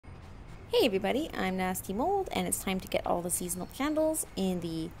Hey everybody, I'm Nasty Mold, and it's time to get all the seasonal candles in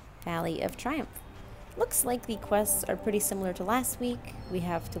the Valley of Triumph. Looks like the quests are pretty similar to last week. We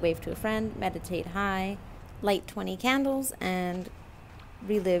have to wave to a friend, meditate high, light 20 candles, and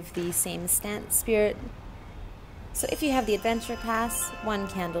relive the same spirit. So if you have the adventure pass, one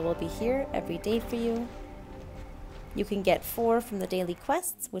candle will be here every day for you. You can get 4 from the daily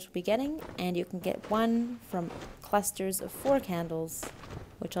quests, which we'll be getting, and you can get 1 from clusters of 4 candles,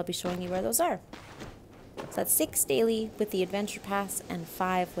 which I'll be showing you where those are. So that's 6 daily with the adventure pass and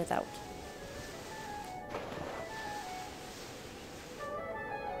 5 without.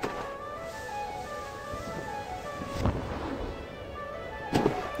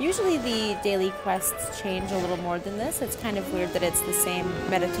 Usually the daily quests change a little more than this. It's kind of weird that it's the same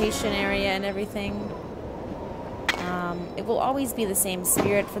meditation area and everything. It will always be the same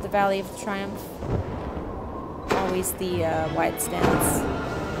spirit for the Valley of Triumph. Always the wide stance.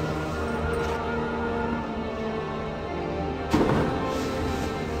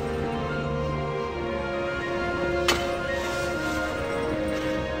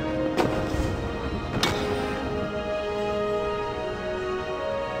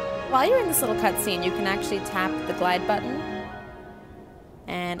 While you're in this little cutscene, you can actually tap the glide button.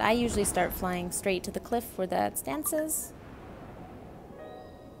 And I usually start flying straight to the cliff where that stance is.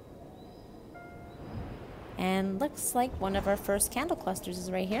 And looks like one of our first candle clusters is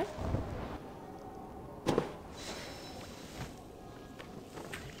right here.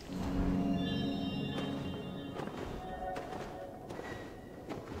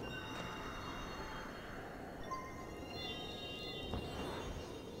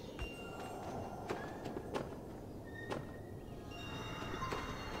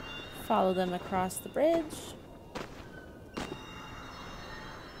 Follow them across the bridge.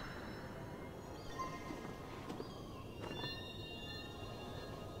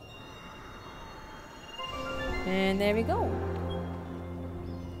 And there we go.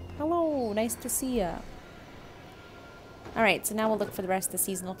 Hello, nice to see ya. Alright, so now we'll look for the rest of the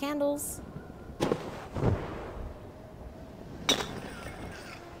seasonal candles.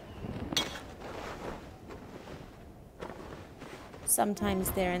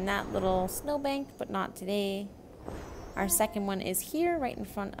 Sometimes they're in that little snowbank, but not today. Our second one is here, right in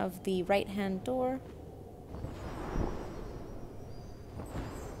front of the right-hand door.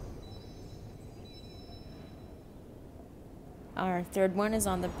 Our third one is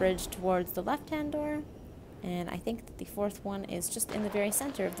on the bridge towards the left-hand door. And I think that the fourth one is just in the very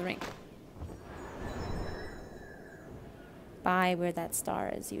center of the ring. By where that star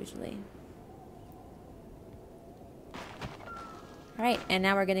is usually. Alright, and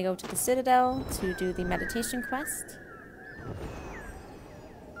now we're going to go to the Citadel to do the meditation quest.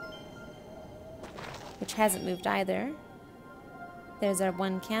 Which hasn't moved either. There's our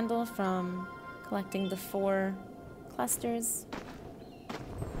 1 candle from collecting the 4 clusters.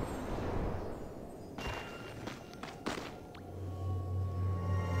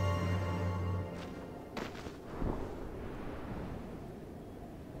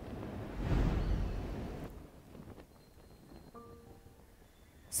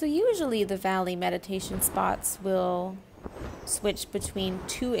 So usually the valley meditation spots will switch between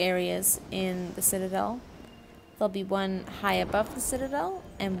 2 areas in the Citadel. There'll be one high above the Citadel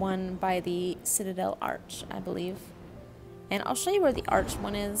and one by the Citadel Arch, I believe. And I'll show you where the Arch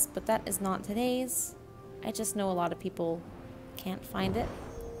one is, but that is not today's. I just know a lot of people can't find it.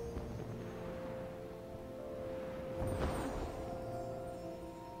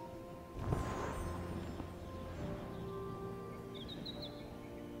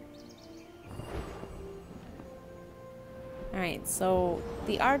 Alright, so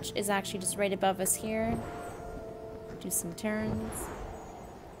the arch is actually just right above us here. Do some turns.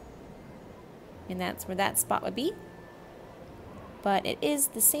 And that's where that spot would be. But it is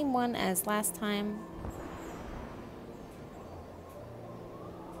the same one as last time.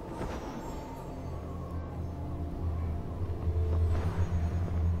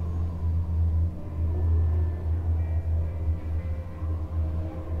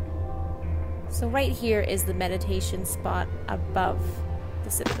 So right here is the meditation spot above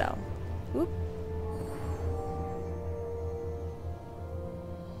the Citadel. Oop.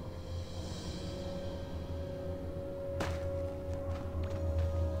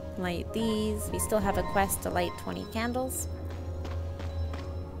 Light these. We still have a quest to light 20 candles.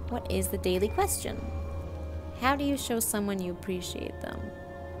 What is the daily question? How do you show someone you appreciate them?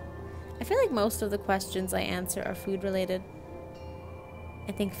 I feel like most of the questions I answer are food related.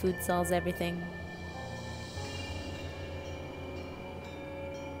 I think food solves everything.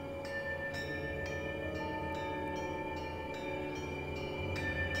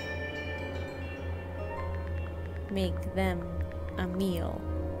 make them a meal.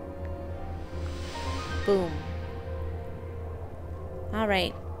 Boom.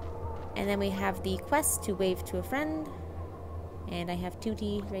 Alright. And then we have the quest to wave to a friend. And I have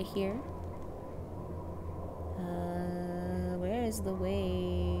Tootie right here. Where is the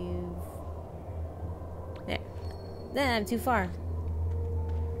wave? There. Then I'm too far.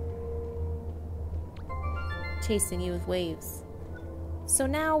 Chasing you with waves. So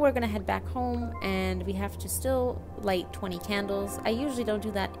now we're gonna head back home, and we have to still light 20 candles. I usually don't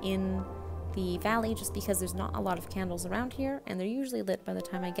do that in the valley just because there's not a lot of candles around here, and they're usually lit by the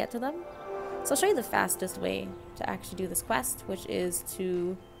time I get to them. So I'll show you the fastest way to actually do this quest, which is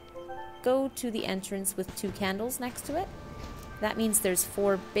to go to the entrance with 2 candles next to it. That means there's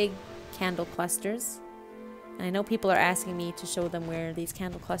 4 big candle clusters. And I know people are asking me to show them where these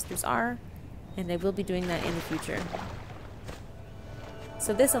candle clusters are, and I will be doing that in the future.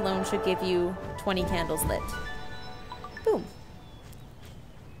 So this alone should give you 20 candles lit. Boom.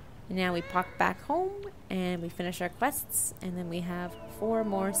 And now we pop back home, and we finish our quests, and then we have 4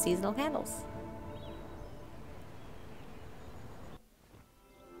 more seasonal candles.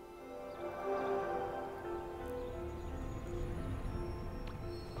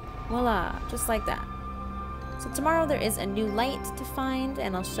 Voila, just like that. So tomorrow there is a new light to find,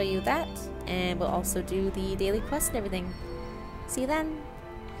 and I'll show you that, and we'll also do the daily quest and everything. See you then.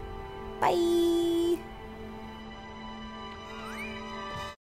 Bye!